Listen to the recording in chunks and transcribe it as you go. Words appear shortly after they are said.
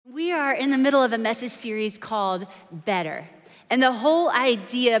are in the middle of a message series called Better. And the whole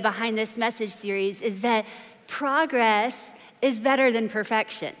idea behind this message series is that progress is better than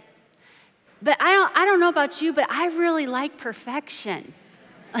perfection. But I don't know about you, but I really like perfection.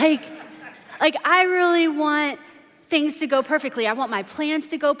 Like I really want things to go perfectly. I want my plans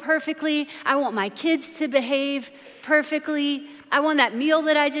to go perfectly. I want my kids to behave perfectly. I want that meal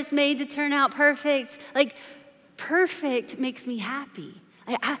that I just made to turn out perfect. Like, perfect makes me happy.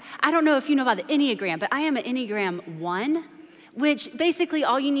 I don't know if you know about the Enneagram, but I am an Enneagram 1, which basically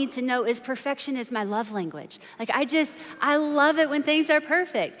all you need to know is perfection is my love language. Like, I love it when things are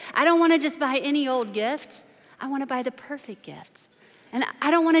perfect. I don't want to just buy any old gift. I want to buy the perfect gift. And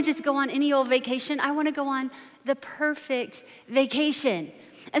I don't want to just go on any old vacation. I want to go on the perfect vacation.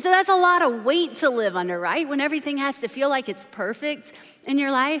 And so that's a lot of weight to live under, right? When everything has to feel like it's perfect in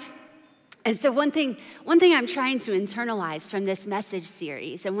your life. And so one thing I'm trying to internalize from this message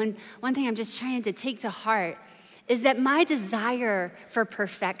series, and one thing I'm just trying to take to heart, is that my desire for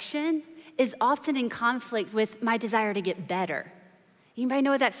perfection is often in conflict with my desire to get better. Anybody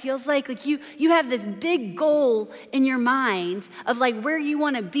know what that feels like? Like you have this big goal in your mind of like where you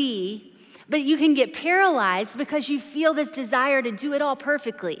want to be, but you can get paralyzed because you feel this desire to do it all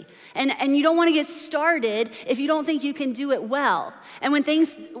perfectly. And you don't want to get started if you don't think you can do it well. And when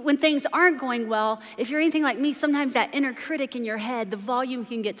things aren't going well, if you're anything like me, sometimes that inner critic in your head, the volume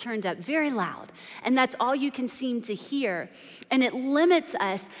can get turned up very loud. And that's all you can seem to hear. And it limits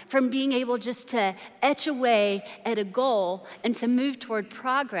us from being able just to etch away at a goal and to move toward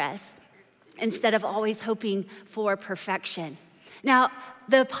progress instead of always hoping for perfection. Now,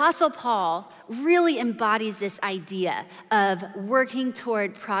 the Apostle Paul really embodies this idea of working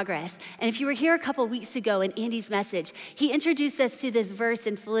toward progress. And if you were here a couple weeks ago in Andy's message, he introduced us to this verse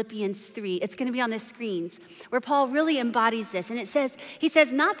in Philippians 3. It's going to be on the screens, where Paul really embodies this. And he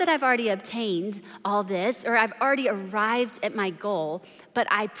says, not that I've already obtained all this, or I've already arrived at my goal, but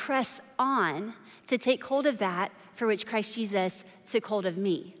I press on to take hold of that for which Christ Jesus took hold of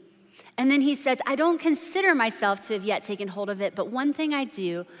me. And then he says, I don't consider myself to have yet taken hold of it, but one thing I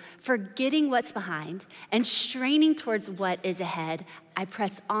do, forgetting what's behind and straining towards what is ahead, I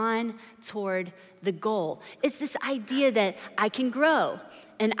press on toward the goal. It's this idea that I can grow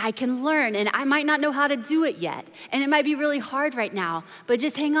and I can learn, and I might not know how to do it yet. And it might be really hard right now, but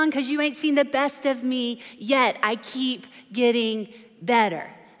just hang on because you ain't seen the best of me yet. I keep getting better.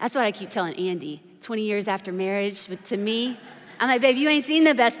 That's what I keep telling Andy 20 years after marriage to me. I'm like, babe, you ain't seen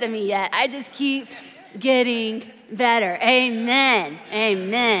the best of me yet. I just keep getting better. Amen.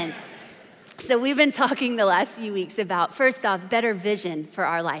 Amen. So we've been talking the last few weeks about, first off, better vision for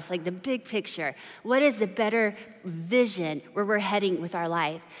our life, like the big picture. What is the better vision where we're heading with our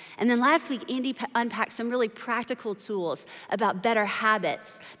life? And then last week, Andy unpacked some really practical tools about better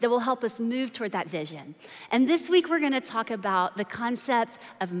habits that will help us move toward that vision. And this week, we're going to talk about the concept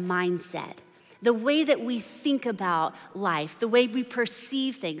of mindset. The way that we think about life, the way we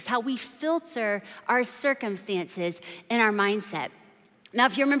perceive things, how we filter our circumstances in our mindset. Now,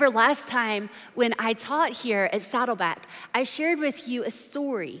 if you remember last time when I taught here at Saddleback, I shared with you a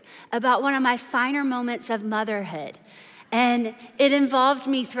story about one of my finer moments of motherhood. And it involved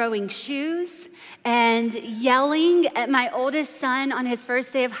me throwing shoes and yelling at my oldest son on his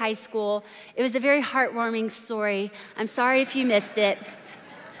first day of high school. It was a very heartwarming story. I'm sorry if you missed it.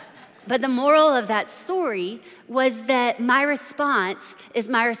 But the moral of that story was that my response is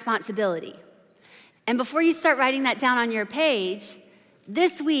my responsibility. And before you start writing that down on your page,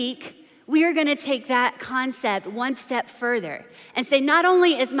 this week, we are going to take that concept one step further and say not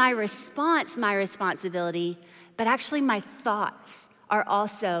only is my response my responsibility, but actually my thoughts are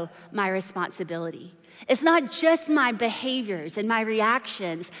also my responsibility. It's not just my behaviors and my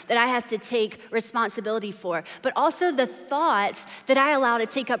reactions that I have to take responsibility for, but also the thoughts that I allow to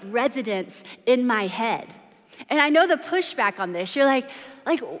take up residence in my head. And I know the pushback on this. You're like,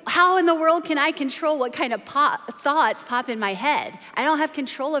 how in the world can I control what kind of thoughts pop in my head? I don't have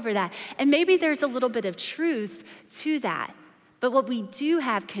control over that. And maybe there's a little bit of truth to that. But what we do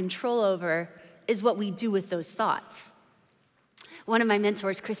have control over is what we do with those thoughts. One of my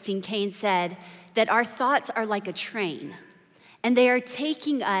mentors, Christine Kane, said that our thoughts are like a train, and they are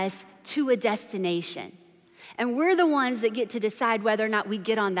taking us to a destination. And we're the ones that get to decide whether or not we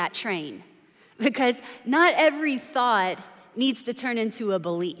get on that train, because not every thought needs to turn into a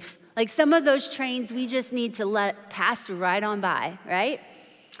belief. Like some of those trains we just need to let pass right on by, right?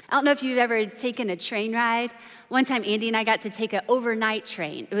 I don't know if you've ever taken a train ride. One time, Andy and I got to take an overnight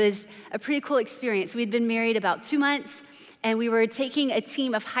train. It was a pretty cool experience. We'd been married about 2 months, and we were taking a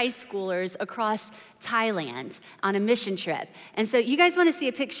team of high schoolers across Thailand on a mission trip. And so you guys want to see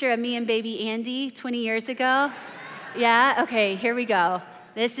a picture of me and baby Andy 20 years ago? Yeah? Okay, here we go.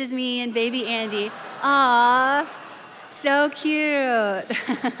 This is me and baby Andy. Aww, so cute.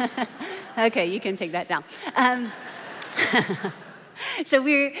 Okay, you can take that down. So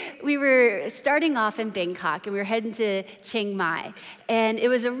we were starting off in Bangkok, and we were heading to Chiang Mai. And it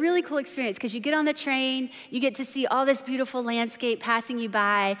was a really cool experience because you get on the train, you get to see all this beautiful landscape passing you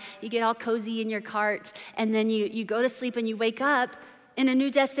by, you get all cozy in your cart, and then you go to sleep and you wake up in a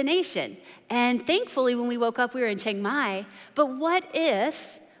new destination. And thankfully, when we woke up, we were in Chiang Mai. But what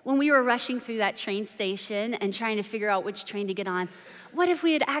if, when we were rushing through that train station and trying to figure out which train to get on, what if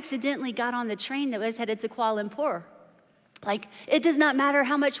we had accidentally got on the train that was headed to Kuala Lumpur? Like, it does not matter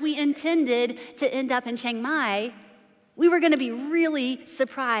how much we intended to end up in Chiang Mai, we were gonna be really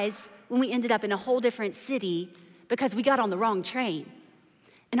surprised when we ended up in a whole different city because we got on the wrong train.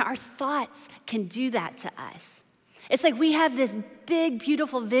 And our thoughts can do that to us. It's like we have this big,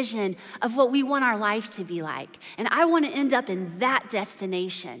 beautiful vision of what we want our life to be like. And I wanna end up in that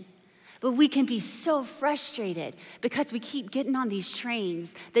destination. But we can be so frustrated because we keep getting on these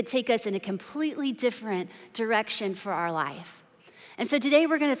trains that take us in a completely different direction for our life. And so today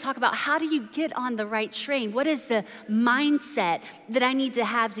we're going to talk about how do you get on the right train? What is the mindset that I need to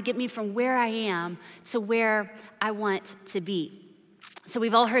have to get me from where I am to where I want to be? So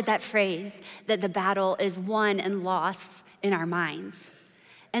we've all heard that phrase that the battle is won and lost in our minds.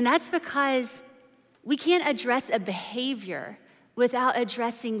 And that's because we can't address a behavior without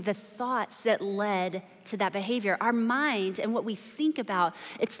addressing the thoughts that led to that behavior. Our mind and what we think about,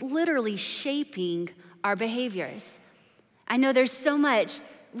 it's literally shaping our behaviors. I know there's so much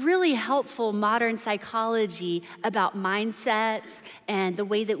really helpful modern psychology about mindsets and the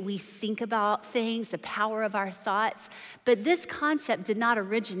way that we think about things, the power of our thoughts, but this concept did not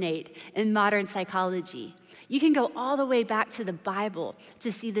originate in modern psychology. You can go all the way back to the Bible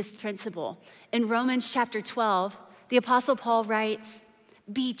to see this principle. In Romans chapter 12, the Apostle Paul writes,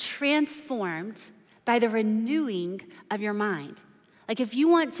 "Be transformed by the renewing of your mind." Like if you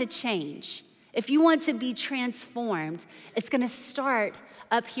want to change, if you want to be transformed, it's gonna start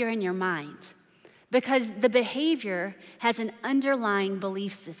up here in your mind because the behavior has an underlying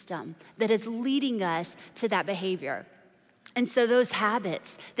belief system that is leading us to that behavior. And so those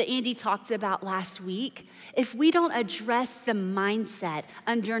habits that Andy talked about last week, if we don't address the mindset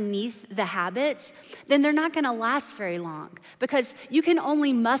underneath the habits, then they're not gonna last very long because you can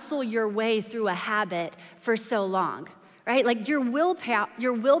only muscle your way through a habit for so long, right? Like your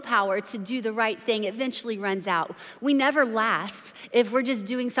willpower to do the right thing eventually runs out. We never last if we're just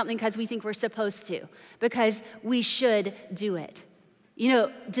doing something because we think we're supposed to, because we should do it. You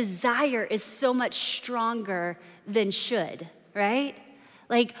know, desire is so much stronger than should, right?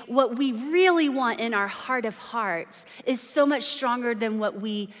 Like what we really want in our heart of hearts is so much stronger than what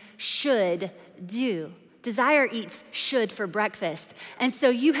we should do. Desire eats should for breakfast. And so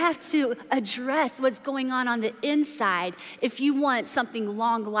you have to address what's going on the inside if you want something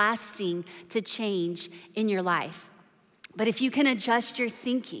long-lasting to change in your life. But if you can adjust your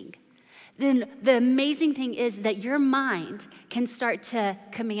thinking, then the amazing thing is that your mind can start to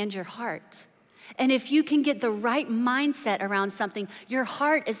command your heart. And if you can get the right mindset around something, your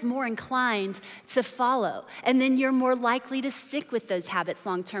heart is more inclined to follow. And then you're more likely to stick with those habits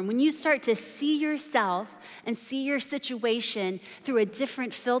long term. When you start to see yourself and see your situation through a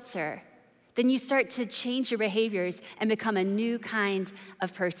different filter, then you start to change your behaviors and become a new kind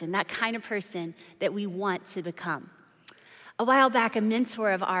of person, that kind of person that we want to become. A while back, a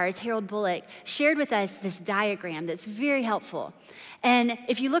mentor of ours, Harold Bullock, shared with us this diagram that's very helpful. And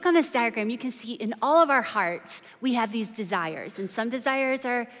if you look on this diagram, you can see in all of our hearts, we have these desires. And some desires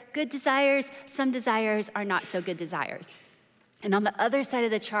are good desires, some desires are not so good desires. And on the other side of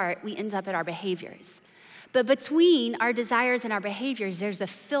the chart, we end up at our behaviors. But between our desires and our behaviors, there's a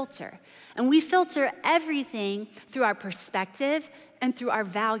filter. And we filter everything through our perspective and through our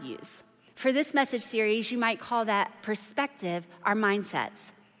values. For this message series, you might call that perspective our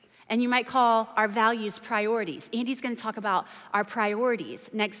mindsets. And you might call our values priorities. Andy's gonna talk about our priorities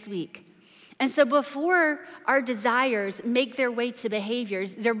next week. And so before our desires make their way to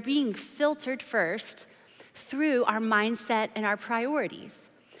behaviors, they're being filtered first through our mindset and our priorities.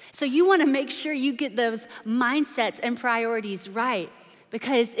 So you wanna make sure you get those mindsets and priorities right,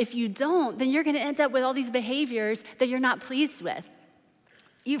 because if you don't, then you're gonna end up with all these behaviors that you're not pleased with.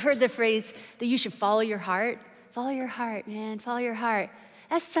 You've heard the phrase that you should follow your heart. Follow your heart, man, follow your heart.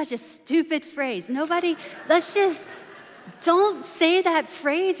 That's such a stupid phrase. Don't say that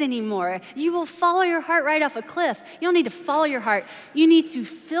phrase anymore. You will follow your heart right off a cliff. You don't need to follow your heart. You need to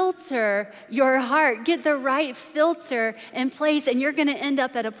filter your heart. Get the right filter in place, and you're going to end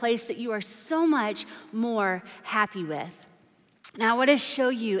up at a place that you are so much more happy with. Now, I want to show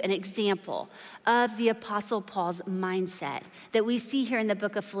you an example of the Apostle Paul's mindset that we see here in the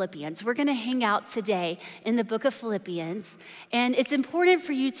book of Philippians. We're going to hang out today in the book of Philippians, and it's important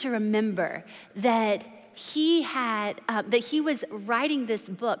for you to remember that he was writing this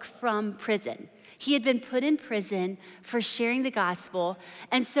book from prison. He had been put in prison for sharing the gospel.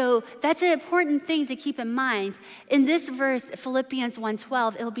 And so that's an important thing to keep in mind. In this verse, Philippians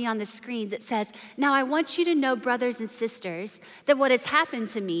 1:12, it'll be on the screens. It says, "Now I want you to know, brothers and sisters, that what has happened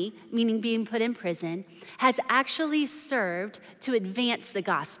to me," meaning being put in prison, "has actually served to advance the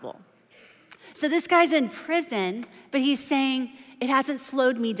gospel." So this guy's in prison, but he's saying, it hasn't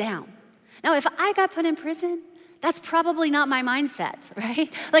slowed me down. Now, if I got put in prison, that's probably not my mindset, right?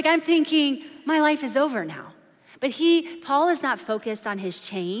 Like I'm thinking, my life is over now. But Paul is not focused on his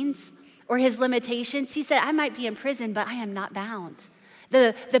chains or his limitations. He said, I might be in prison, but I am not bound.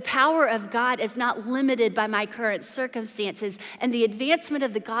 The power of God is not limited by my current circumstances, and the advancement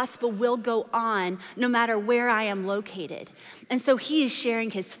of the gospel will go on no matter where I am located. And so he is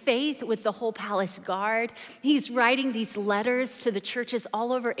sharing his faith with the whole palace guard. He's writing these letters to the churches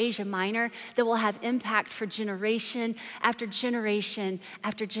all over Asia Minor that will have impact for generation after generation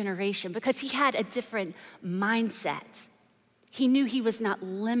after generation, because he had a different mindset. He knew he was not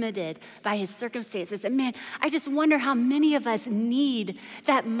limited by his circumstances. And man, I just wonder how many of us need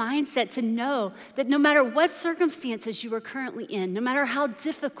that mindset to know that no matter what circumstances you are currently in, no matter how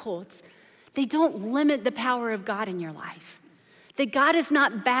difficult, they don't limit the power of God in your life. That God is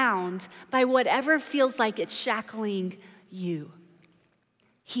not bound by whatever feels like it's shackling you.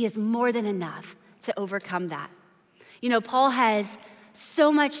 He is more than enough to overcome that. You know, Paul has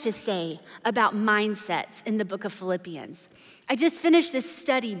so much to say about mindsets in the book of Philippians. I just finished this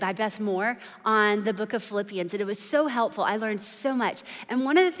study by Beth Moore on the book of Philippians, and it was so helpful. I learned so much. And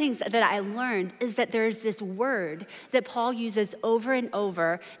one of the things that I learned is that there's this word that Paul uses over and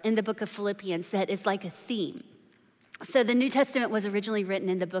over in the book of Philippians that is like a theme. So the New Testament was originally written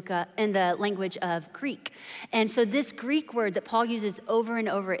in the language of Greek. And so this Greek word that Paul uses over and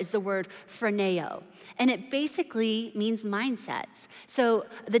over is the word phroneo. And it basically means mindsets. So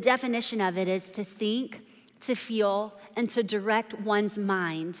the definition of it is to think, to feel, and to direct one's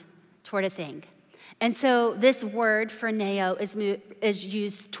mind toward a thing. And so this word, phroneo, is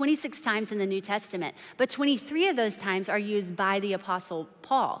used 26 times in the New Testament, but 23 of those times are used by the Apostle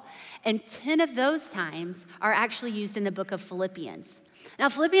Paul. And 10 of those times are actually used in the book of Philippians. Now,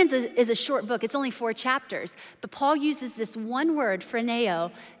 Philippians is a short book. It's only 4 chapters, but Paul uses this one word,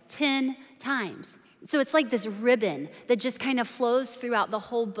 phroneo, 10 times. So it's like this ribbon that just kind of flows throughout the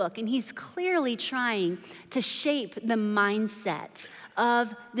whole book. And he's clearly trying to shape the mindset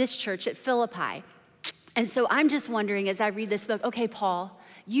of this church at Philippi. And so I'm just wondering as I read this book, okay, Paul,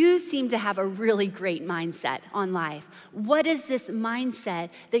 you seem to have a really great mindset on life. What is this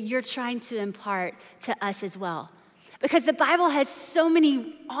mindset that you're trying to impart to us as well? Because the Bible has so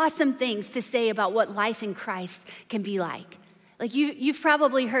many awesome things to say about what life in Christ can be like. Like you've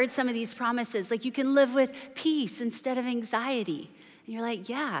probably heard some of these promises, like you can live with peace instead of anxiety. And you're like,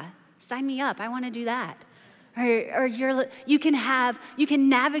 yeah, sign me up. I want to do that. Or you can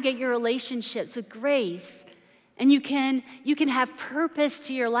navigate your relationships with grace, and you can have purpose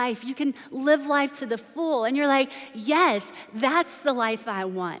to your life. You can live life to the full, and you're like, yes, that's the life I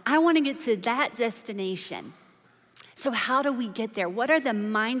want. I want to get to that destination. So how do we get there? What are the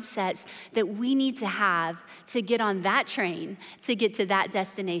mindsets that we need to have to get on that train to get to that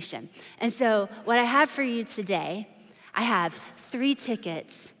destination? And so what I have for you today, I have 3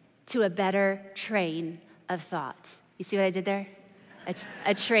 tickets to a better train of thought. You see what I did there?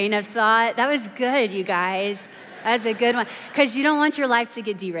 A train of thought. That was good, you guys. That was a good one. Because you don't want your life to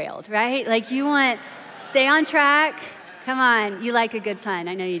get derailed, right? Like you want, stay on track. Come on, you like a good pun.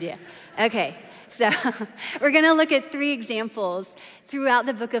 I know you do. Okay, so we're going to look at 3 examples throughout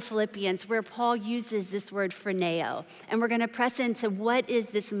the book of Philippians where Paul uses this word phroneo. And we're going to press into what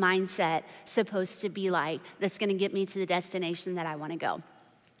is this mindset supposed to be like that's going to get me to the destination that I want to go.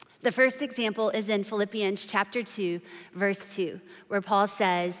 The first example is in Philippians chapter 2, verse 2, where Paul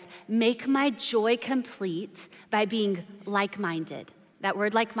says, make my joy complete by being like-minded. That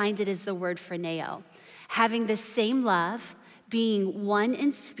word like-minded is the word phroneo. Having the same love, being one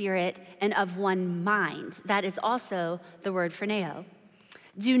in spirit and of one mind. That is also the word phroneo.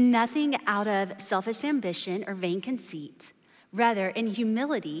 Do nothing out of selfish ambition or vain conceit. Rather, in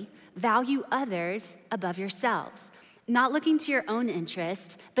humility, value others above yourselves, not looking to your own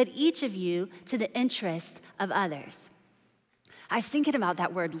interest, but each of you to the interest of others. I was thinking about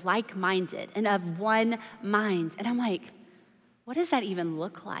that word, like-minded, and of one mind. And I'm like, what does that even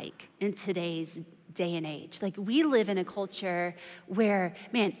look like in today's day and age? Like, we live in a culture where,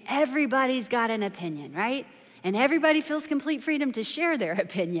 man, everybody's got an opinion, right? And everybody feels complete freedom to share their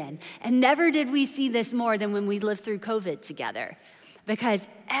opinion. And never did we see this more than when we lived through COVID together. Because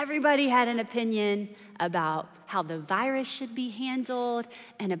everybody had an opinion about how the virus should be handled,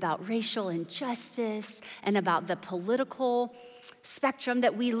 and about racial injustice, and about the political spectrum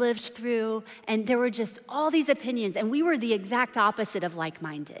that we lived through. And there were just all these opinions, and we were the exact opposite of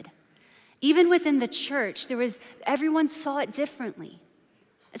like-minded. Even within the church, everyone saw it differently.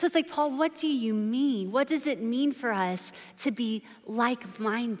 So it's like, Paul, what do you mean? What does it mean for us to be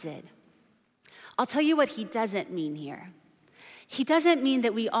like-minded? I'll tell you what he doesn't mean here. He doesn't mean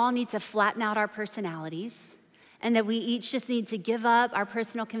that we all need to flatten out our personalities and that we each just need to give up our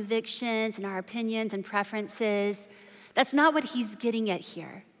personal convictions and our opinions and preferences. That's not what he's getting at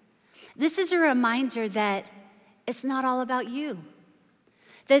here. This is a reminder that it's not all about you,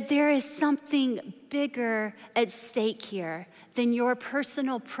 that there is something bigger at stake here than your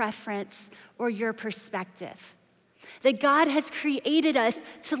personal preference or your perspective. That God has created us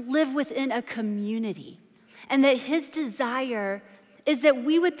to live within a community, and that his desire is that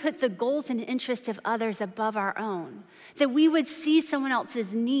we would put the goals and interests of others above our own, that we would see someone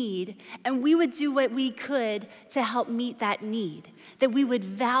else's need and we would do what we could to help meet that need, that we would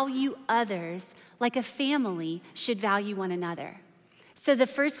value others like a family should value one another. So the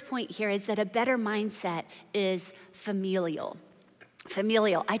first point here is that a better mindset is familial.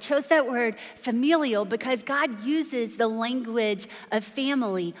 Familial. I chose that word familial because God uses the language of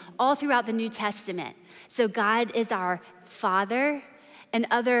family all throughout the New Testament. So God is our Father, and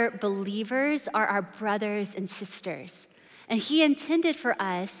other believers are our brothers and sisters. And he intended for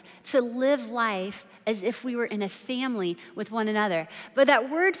us to live life as if we were in a family with one another. But that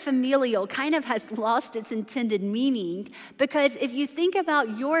word familial kind of has lost its intended meaning, because if you think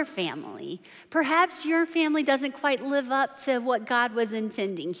about your family, perhaps your family doesn't quite live up to what God was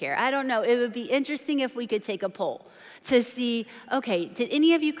intending here. I don't know. It would be interesting if we could take a poll to see, okay, did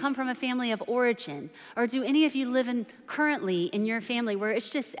any of you come from a family of origin? Or do any of you live currently in your family where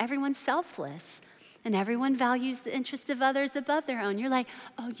it's just everyone's selfless? And everyone values the interest of others above their own. You're like,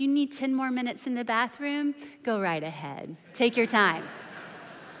 oh, you need 10 more minutes in the bathroom? Go right ahead. Take your time.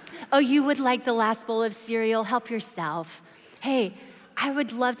 Oh, you would like the last bowl of cereal? Help yourself. Hey, I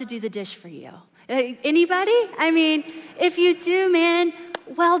would love to do the dish for you. Anybody? I mean, if you do, man,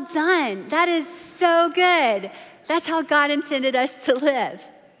 well done. That is so good. That's how God intended us to live.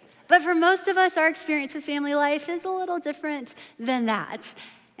 But for most of us, our experience with family life is a little different than that.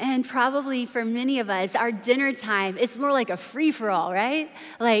 And probably for many of us, our dinner time, it's more like a free-for-all, right?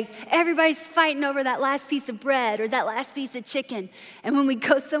 Like everybody's fighting over that last piece of bread or that last piece of chicken. And when we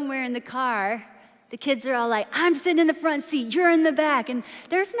go somewhere in the car, the kids are all like, I'm sitting in the front seat, you're in the back. And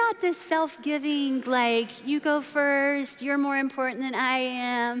there's not this self-giving, like, you go first, you're more important than I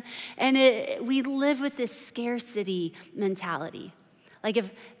am. And we live with this scarcity mentality. Like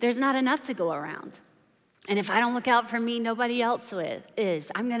if there's not enough to go around. And if I don't look out for me, nobody else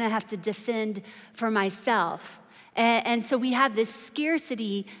is. I'm going to have to defend for myself. And so we have this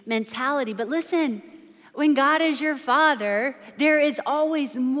scarcity mentality. But listen, when God is your Father, there is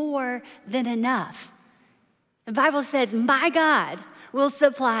always more than enough. The Bible says, my God will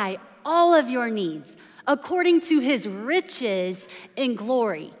supply all of your needs according to his riches in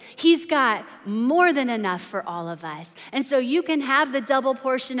glory. He's got more than enough for all of us. And so you can have the double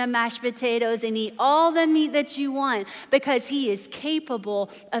portion of mashed potatoes and eat all the meat that you want because he is capable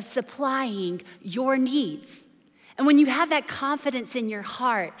of supplying your needs. And when you have that confidence in your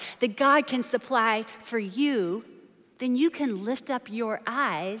heart that God can supply for you, then you can lift up your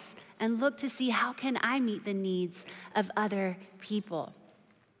eyes and look to see, how can I meet the needs of other people?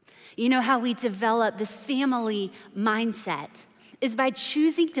 You know how we develop this family mindset is by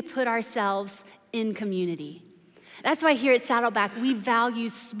choosing to put ourselves in community. That's why here at Saddleback, we value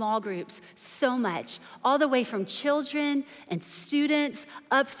small groups so much, all the way from children and students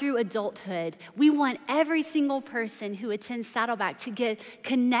up through adulthood. We want every single person who attends Saddleback to get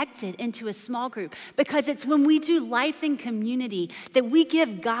connected into a small group, because it's when we do life in community that we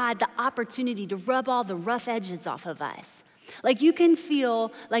give God the opportunity to rub all the rough edges off of us. Like you can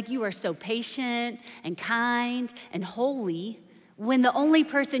feel like you are so patient and kind and holy when the only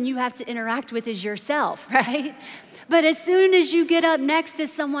person you have to interact with is yourself, right? But as soon as you get up next to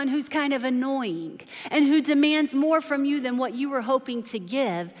someone who's kind of annoying and who demands more from you than what you were hoping to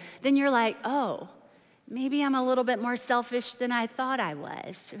give, then you're like, oh, maybe I'm a little bit more selfish than I thought I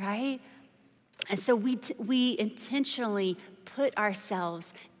was, right? And so we intentionally put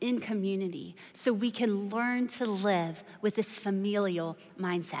ourselves in community so we can learn to live with this familial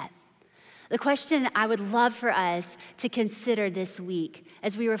mindset. The question I would love for us to consider this week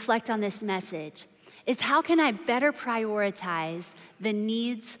as we reflect on this message is, how can I better prioritize the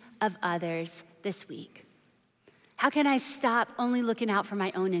needs of others this week? How can I stop only looking out for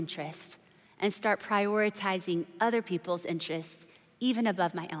my own interests and start prioritizing other people's interests even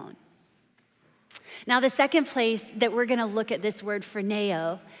above my own? Now, the second place that we're going to look at this word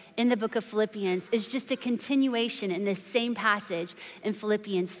phroneo in the book of Philippians is just a continuation in this same passage in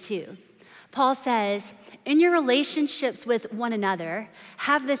Philippians 2. Paul says, in your relationships with one another,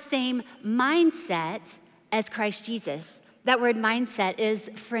 have the same mindset as Christ Jesus. That word mindset is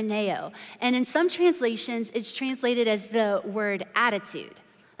phroneo. And in some translations, it's translated as the word attitude.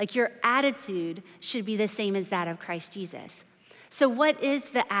 Like your attitude should be the same as that of Christ Jesus. So what is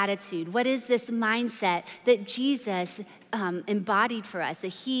the attitude? What is this mindset that Jesus embodied for us, that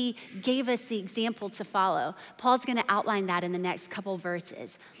he gave us the example to follow? Paul's going to outline that in the next couple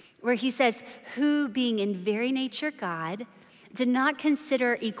verses, where he says, who being in very nature God, did not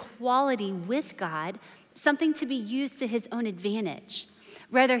consider equality with God something to be used to his own advantage.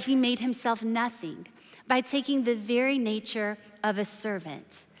 Rather, he made himself nothing by taking the very nature of a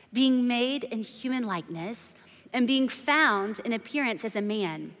servant, being made in human likeness, and being found in appearance as a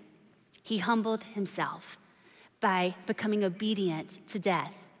man. He humbled himself by becoming obedient to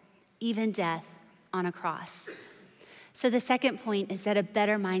death, even death on a cross. So the second point is that a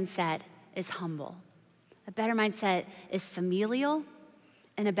better mindset is humble. A better mindset is familial,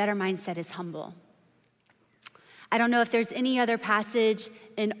 and a better mindset is humble. I don't know if there's any other passage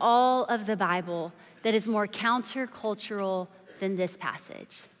in all of the Bible that is more countercultural than this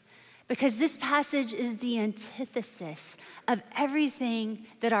passage, because this passage is the antithesis of everything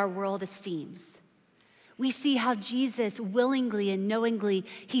that our world esteems. We see how Jesus willingly and knowingly,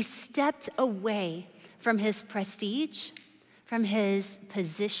 he stepped away from his prestige, from his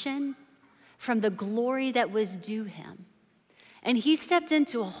position, from the glory that was due him. And he stepped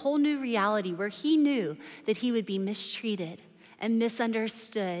into a whole new reality where he knew that he would be mistreated and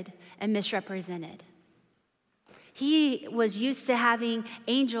misunderstood and misrepresented. He was used to having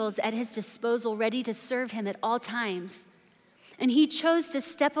angels at his disposal ready to serve him at all times. And he chose to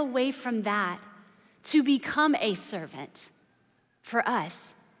step away from that to become a servant for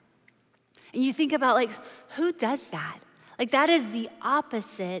us. And you think about, like, who does that? Like, that is the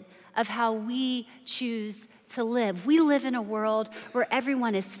opposite of how we choose to live. We live in a world where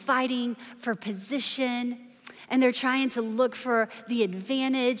everyone is fighting for position, and they're trying to look for the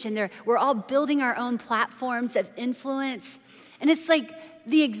advantage, and we're all building our own platforms of influence. And it's like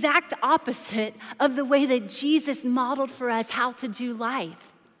the exact opposite of the way that Jesus modeled for us how to do life.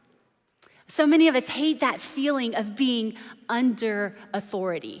 So many of us hate that feeling of being under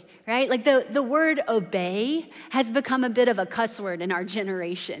authority, right? Like the word obey has become a bit of a cuss word in our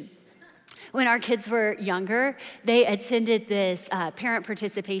generation. When our kids were younger, they attended this parent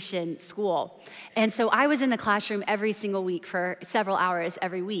participation school. And so I was in the classroom every single week for several hours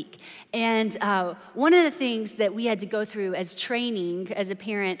every week. And one of the things that we had to go through as training, as a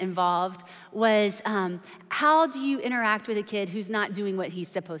parent involved, was how do you interact with a kid who's not doing what he's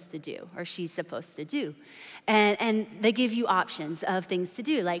supposed to do or she's supposed to do? And they give you options of things to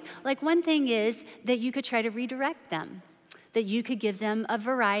do. Like one thing is that you could try to redirect them, that you could give them a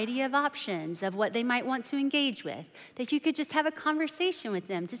variety of options of what they might want to engage with, that you could just have a conversation with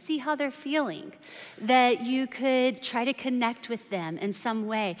them to see how they're feeling, that you could try to connect with them in some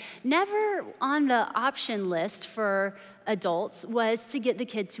way. Never on the option list for adults was to get the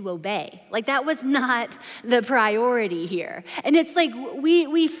kid to obey. Like, that was not the priority here. And it's like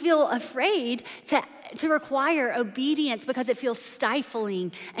we feel afraid to require obedience because it feels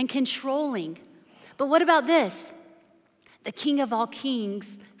stifling and controlling. But what about this? The King of all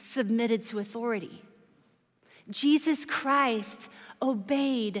kings submitted to authority. Jesus Christ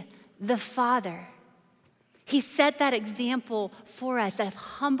obeyed the Father. He set that example for us of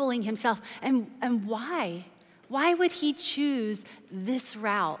humbling himself. And why? Why would he choose this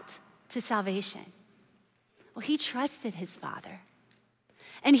route to salvation? Well, he trusted his Father.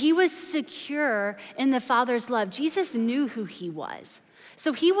 And he was secure in the Father's love. Jesus knew who he was.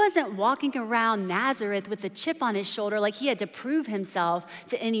 So he wasn't walking around Nazareth with a chip on his shoulder like he had to prove himself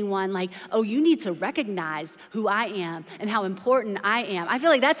to anyone, like, oh, you need to recognize who I am and how important I am. I feel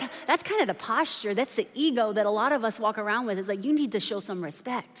like that's kind of the posture, that's the ego that a lot of us walk around with. It's like, you need to show some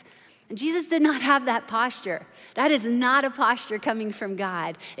respect. And Jesus did not have that posture. That is not a posture coming from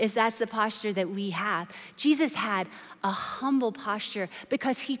God, if that's the posture that we have. Jesus had a humble posture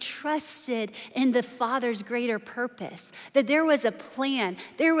because he trusted in the Father's greater purpose, that there was a plan,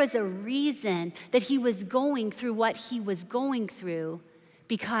 there was a reason that he was going through what he was going through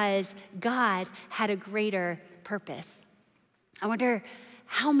because God had a greater purpose. I wonder,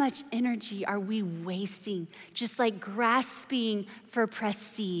 how much energy are we wasting just like grasping for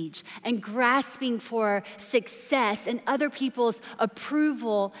prestige and grasping for success and other people's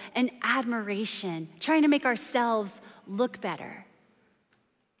approval and admiration, trying to make ourselves look better?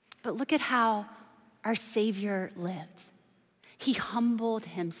 But look at how our Savior lived. He humbled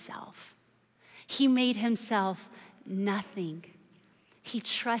himself. He made himself nothing. He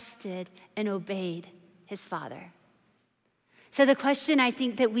trusted and obeyed his Father. So the question I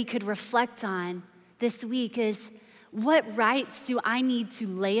think that we could reflect on this week is, what rights do I need to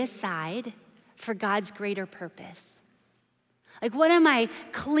lay aside for God's greater purpose? Like, what am I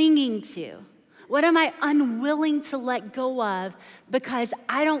clinging to? What am I unwilling to let go of because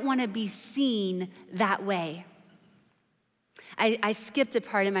I don't want to be seen that way? I skipped a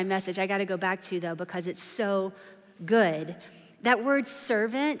part in my message I got to go back to, though, because it's so good. That word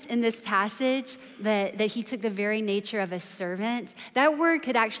servant in this passage, that he took the very nature of a servant, that word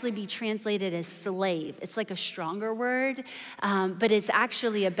could actually be translated as slave. It's like a stronger word, but it's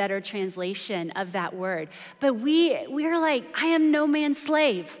actually a better translation of that word. But we're like, I am no man's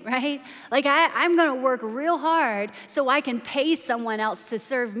slave, right? Like I'm gonna work real hard so I can pay someone else to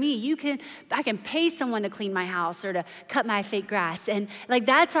serve me. I can pay someone to clean my house or to cut my fake grass. And like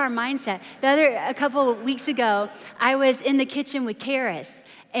that's our mindset. A couple of weeks ago, I was in the kitchen with Karis,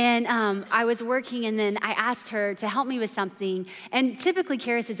 and I was working, and then I asked her to help me with something. And typically,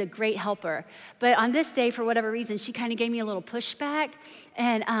 Karis is a great helper, but on this day, for whatever reason, she kind of gave me a little pushback,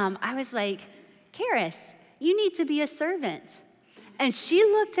 and I was like, Karis, you need to be a servant. And she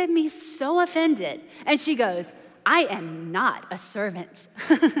looked at me so offended, and she goes, I am not a servant.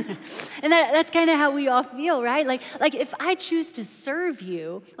 And that's kind of how we all feel, right? Like if I choose to serve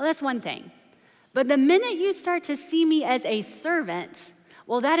you, well, that's one thing. But the minute you start to see me as a servant,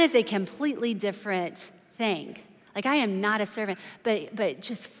 well, that is a completely different thing. Like, I am not a servant, but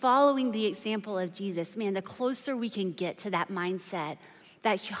just following the example of Jesus, man, the closer we can get to that mindset,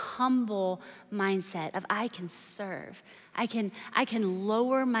 that humble mindset of I can serve, I can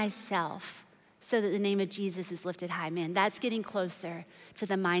lower myself so that the name of Jesus is lifted high, man, that's getting closer to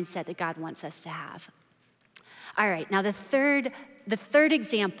the mindset that God wants us to have. All right, now the third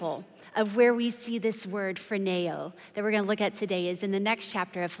example of where we see this word phroneo that we're going to look at today is in the next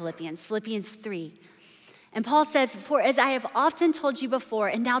chapter of Philippians 3. And Paul says, for as I have often told you before,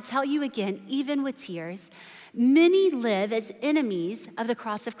 and now tell you again, even with tears, many live as enemies of the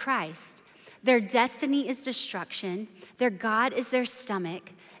cross of Christ. Their destiny is destruction, their God is their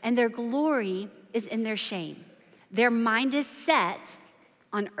stomach, and their glory is in their shame. Their mind is set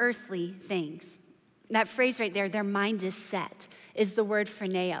on earthly things. That phrase right there, their mind is set, is the word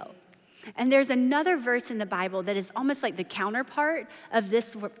phroneo. And there's another verse in the Bible that is almost like the counterpart of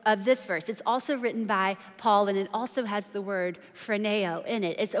this verse. It's also written by Paul, and it also has the word phroneo in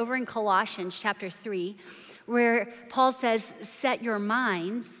it. It's over in Colossians chapter 3, where Paul says, set your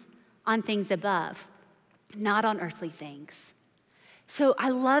minds on things above, not on earthly things. So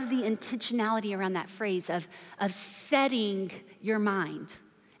I love the intentionality around that phrase of setting your mind.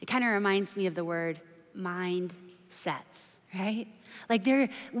 It kind of reminds me of the word mindsets, right? Like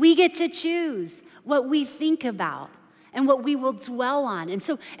we get to choose what we think about and what we will dwell on. And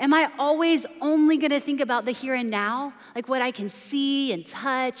so am I always only going to think about the here and now, like what I can see and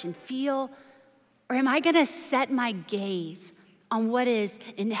touch and feel? Or am I going to set my gaze on what is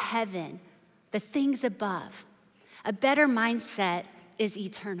in heaven, the things above? A better mindset is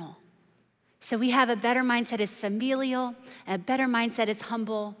eternal. So we have a better mindset is familial, a better mindset is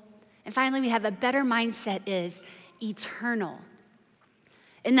humble, and finally we have a better mindset is eternal.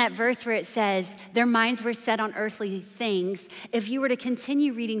 In that verse where it says, their minds were set on earthly things, if you were to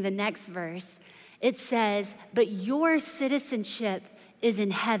continue reading the next verse, it says, but your citizenship is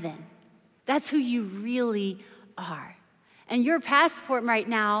in heaven. That's who you really are. And your passport right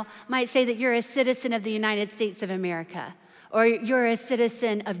now might say that you're a citizen of the United States of America, or you're a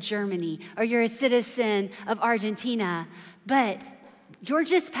citizen of Germany, or you're a citizen of Argentina, but you're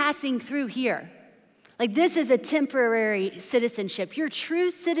just passing through here. Like, this is a temporary citizenship. Your true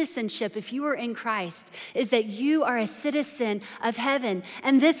citizenship, if you are in Christ, is that you are a citizen of heaven.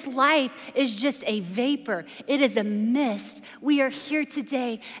 And this life is just a vapor. It is a mist. We are here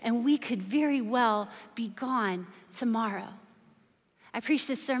today, and we could very well be gone tomorrow. I preached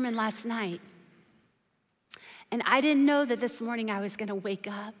this sermon last night, and I didn't know that this morning I was going to wake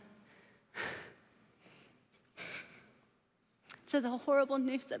up to the horrible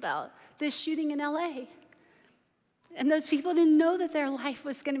news about this shooting in LA. And those people didn't know that their life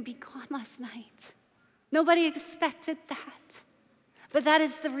was going to be gone last night. Nobody expected that. But that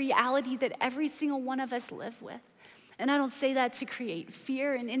is the reality that every single one of us live with. And I don't say that to create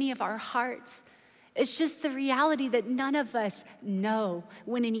fear in any of our hearts. It's just the reality that none of us know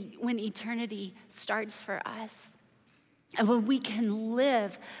when eternity starts for us. And when we can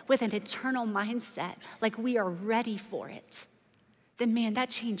live with an eternal mindset, like we are ready for it, then man, that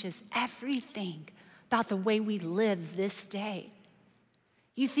changes everything about the way we live this day.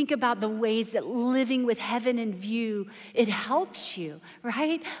 You think about the ways that living with heaven in view, it helps you,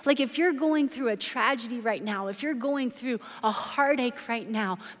 right? Like if you're going through a tragedy right now, if you're going through a heartache right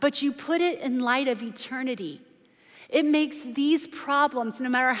now, but you put it in light of eternity, it makes these problems, no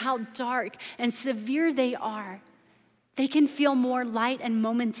matter how dark and severe they are, they can feel more light and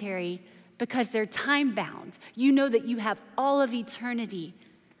momentary because they're time-bound. You know that you have all of eternity.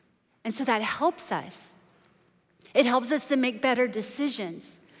 And so that helps us. It helps us to make better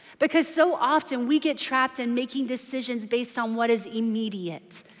decisions because so often we get trapped in making decisions based on what is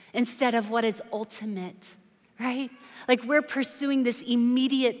immediate instead of what is ultimate, right? Like we're pursuing this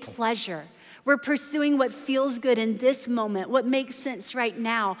immediate pleasure. We're pursuing what feels good in this moment, what makes sense right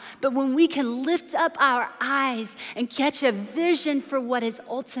now. But when we can lift up our eyes and catch a vision for what is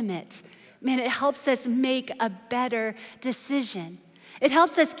ultimate, man, it helps us make a better decision. It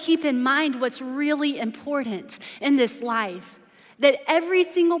helps us keep in mind what's really important in this life. That every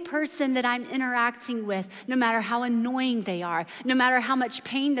single person that I'm interacting with, no matter how annoying they are, no matter how much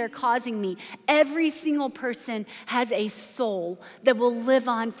pain they're causing me, every single person has a soul that will live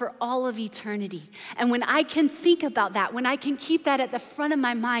on for all of eternity. And when I can think about that, when I can keep that at the front of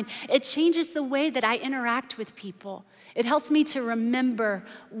my mind, it changes the way that I interact with people. It helps me to remember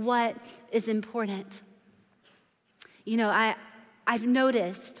what is important. You know, I've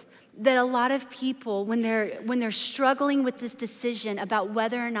noticed that a lot of people, when they're struggling with this decision about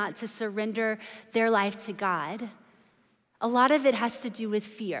whether or not to surrender their life to God, a lot of it has to do with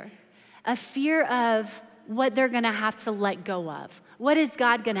fear. A fear of what they're gonna have to let go of. What is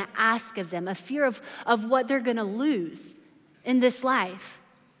God gonna ask of them? A fear of what they're gonna lose in this life.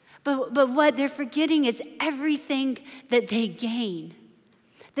 But what they're forgetting is everything that they gain.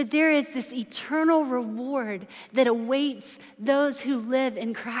 That there is this eternal reward that awaits those who live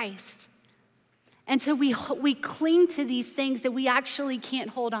in Christ. And so we cling to these things that we actually can't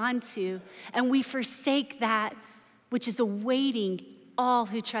hold on to, and we forsake that which is awaiting all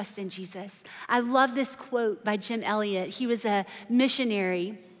who trust in Jesus. I love this quote by Jim Elliot. He was a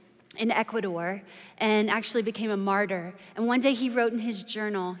missionary in Ecuador and actually became a martyr. And one day he wrote in his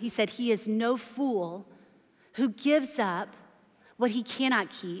journal, he said, "He is no fool who gives up what he cannot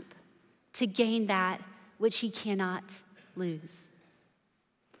keep to gain that which he cannot lose."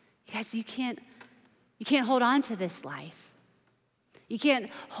 You guys, you can't hold on to this life. You can't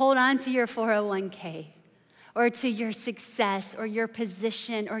hold on to your 401k or to your success or your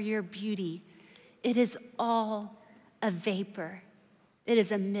position or your beauty. It is all a vapor. It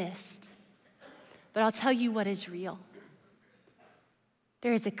is a mist. But I'll tell you what is real.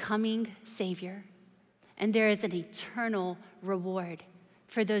 There is a coming Savior, and there is an eternal reward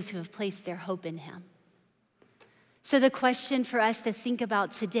for those who have placed their hope in him. So the question for us to think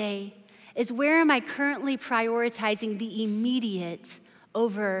about today is, where am I currently prioritizing the immediate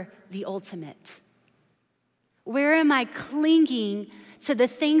over the ultimate? Where am I clinging to the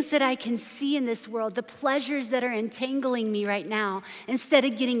things that I can see in this world, the pleasures that are entangling me right now, instead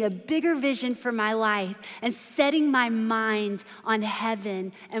of getting a bigger vision for my life and setting my mind on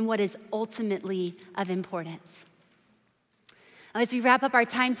heaven and what is ultimately of importance? As we wrap up our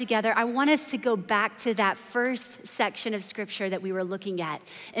time together, I want us to go back to that first section of scripture that we were looking at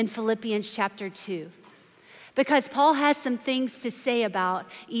in Philippians chapter 2. Because Paul has some things to say about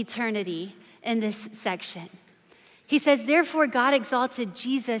eternity in this section. He says, "Therefore God exalted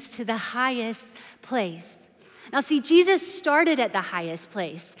Jesus to the highest place." Now see, Jesus started at the highest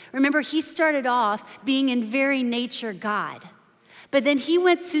place. Remember, he started off being in very nature God. But then he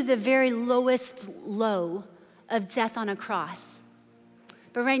went to the very lowest low of death on a cross.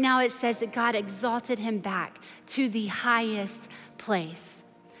 But right now it says that God exalted him back to the highest place.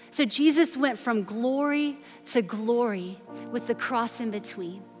 So Jesus went from glory to glory with the cross in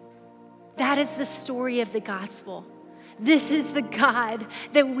between. That is the story of the gospel. This is the God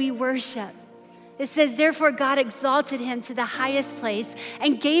that we worship. It says, therefore God exalted him to the highest place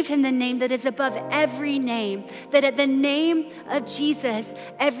and gave him the name that is above every name, that at the name of Jesus,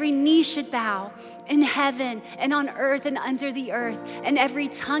 every knee should bow in heaven and on earth and under the earth, and every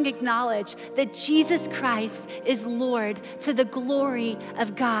tongue acknowledge that Jesus Christ is Lord, to the glory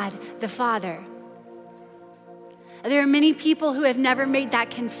of God the Father. There are many people who have never made that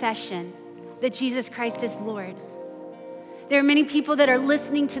confession that Jesus Christ is Lord. There are many people that are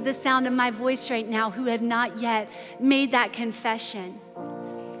listening to the sound of my voice right now who have not yet made that confession.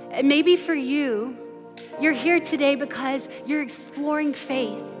 And maybe for you, you're here today because you're exploring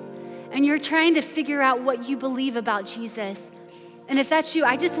faith and you're trying to figure out what you believe about Jesus. And if that's you,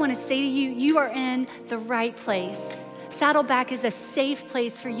 I just want to say to you, you are in the right place. Saddleback is a safe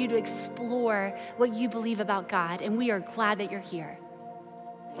place for you to explore what you believe about God, and we are glad that you're here.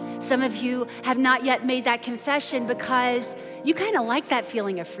 Some of you have not yet made that confession because you kind of like that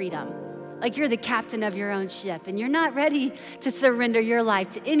feeling of freedom. Like you're the captain of your own ship and you're not ready to surrender your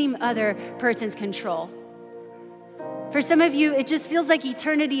life to any other person's control. For some of you, it just feels like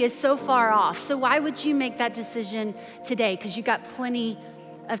eternity is so far off. So why would you make that decision today? Because you got plenty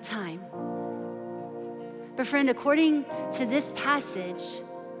of time. But friend, according to this passage,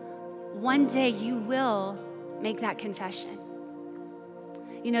 one day you will make that confession.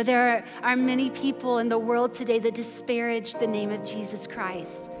 You know, there are many people in the world today that disparage the name of Jesus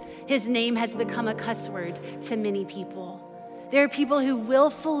Christ. His name has become a cuss word to many people. There are people who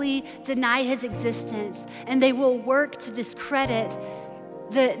willfully deny his existence, and they will work to discredit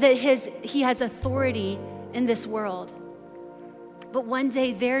that he has authority in this world. But one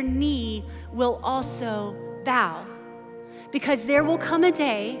day their knee will also bow, because there will come a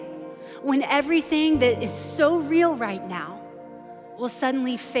day when everything that is so real right now will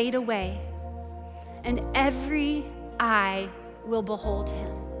suddenly fade away, and every eye will behold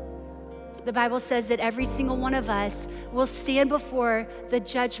him. The Bible says that every single one of us will stand before the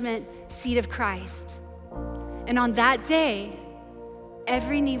judgment seat of Christ. And on that day,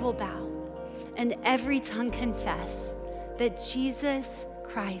 every knee will bow and every tongue confess that Jesus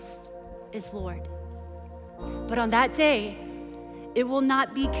Christ is Lord. But on that day, it will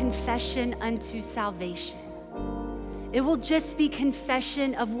not be confession unto salvation. It will just be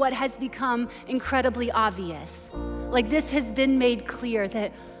confession of what has become incredibly obvious. Like this has been made clear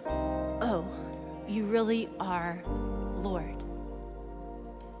that, oh, you really are Lord.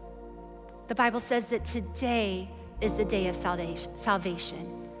 The Bible says that today is the day of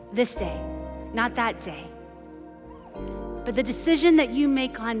salvation. This day, not that day. But the decision that you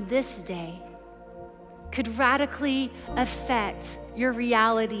make on this day could radically affect your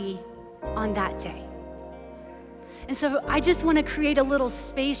reality on that day. And so I just want to create a little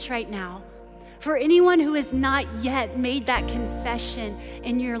space right now for anyone who has not yet made that confession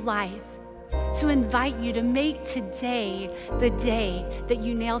in your life, to invite you to make today the day that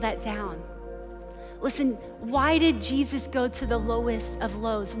you nail that down. Listen, why did Jesus go to the lowest of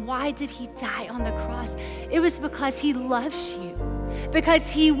lows? Why did he die on the cross? It was because he loves you, because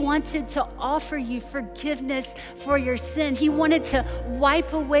he wanted to offer you forgiveness for your sin. He wanted to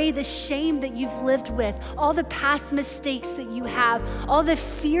wipe away the shame that you've lived with, all the past mistakes that you have, all the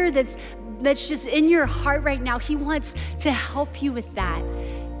fear that's just in your heart right now. He wants to help you with that.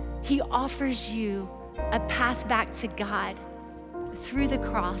 He offers you a path back to God through the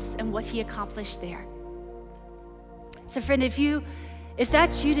cross and what he accomplished there. So friend, if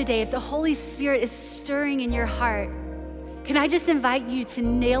that's you today, if the Holy Spirit is stirring in your heart, can I just invite you to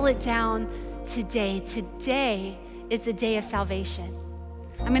nail it down today? Today is the day of salvation.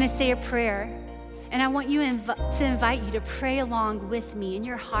 I'm gonna say a prayer, and I want you to invite you to pray along with me in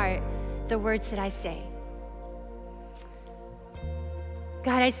your heart the words that I say.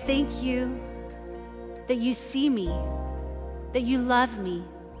 God, I thank you that you see me, that you love me.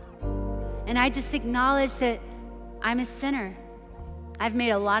 And I just acknowledge that I'm a sinner. I've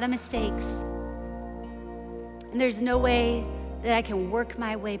made a lot of mistakes. And there's no way that I can work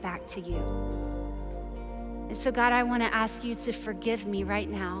my way back to you. And so God, I want to ask you to forgive me right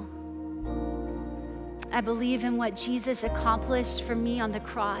now. I believe in what Jesus accomplished for me on the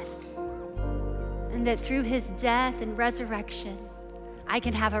cross, and that through his death and resurrection, I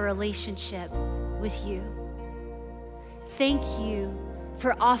can have a relationship with you. Thank you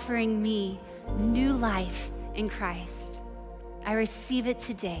for offering me new life in Christ. I receive it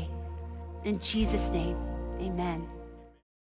today. In Jesus' name, amen.